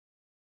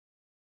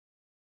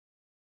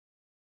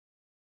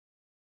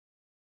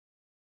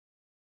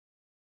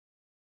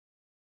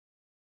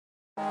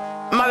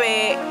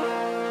bad.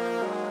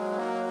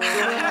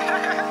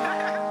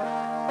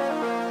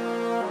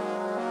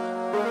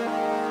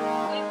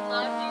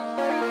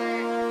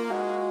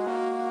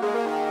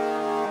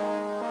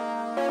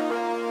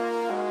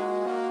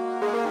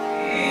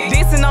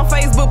 Dissing on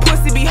Facebook,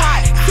 pussy be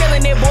hot.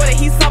 Telling that boy that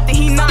he's something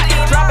he not.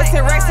 Dropping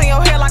 10 racks in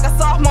your hair like a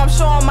sophomore. I'm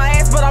showing my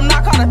ass, but I'm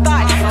not caught a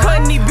thought.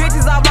 Cutting these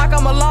bitches off like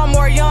I'm a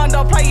lawnmower. Young,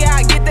 don't play, yeah,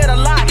 I get that a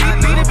lot.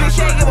 Beat a bitch,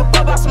 ain't give a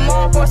fuck about some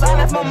law enforcement. I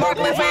left my mark,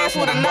 left ass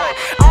with a knot.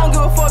 I don't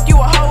give a fuck, you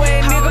a hoe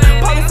ass nigga.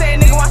 Police ass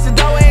nigga, watch the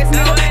dough ass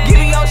nigga.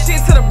 Giving your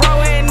shit to the bro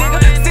ass nigga.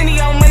 Sending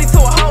your money to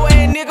a hoe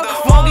ass nigga.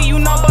 Won't give you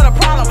no but a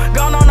problem.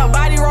 Gone on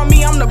nobody, on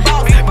me, I'm the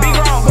boss. Big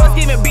wrong, bust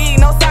giving big,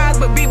 no size,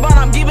 but big bun.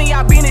 I'm giving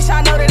y'all business,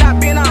 I know that I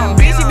been on.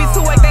 Bitch, she be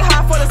too wake, they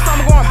hot for the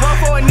summer. Going broke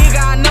for a nigga,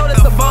 I know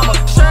that's a bummer.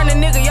 Sure the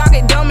nigga, y'all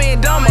get dumber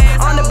and dumber.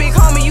 I'm the big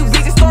homie, you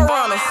bitches store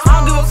runners.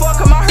 I don't give a fuck,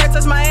 come on her,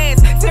 touch my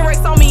ass. 10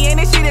 racks on me and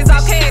this shit is all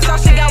cash. Y'all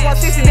shit got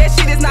 160, that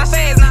shit is not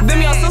fast.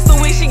 Them your sister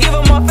wish she give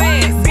 'em more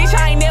fast. Bitch,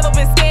 I ain't never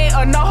been scared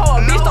or no hoe.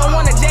 Bitch don't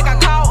want a jack, I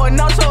call or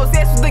no show.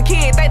 Obsessed with the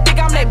kid, they think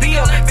I'm that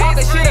bill.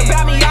 Talking shit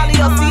about me, y'all in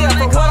your CL.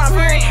 For what I'm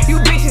hearing, you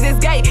bitches is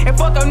gay. And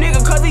fuck a nigga,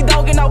 cause he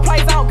don't get no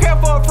place. I don't care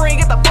for a friend,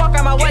 get the fuck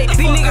out my way.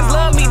 These niggas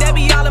love me, they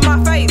be all in my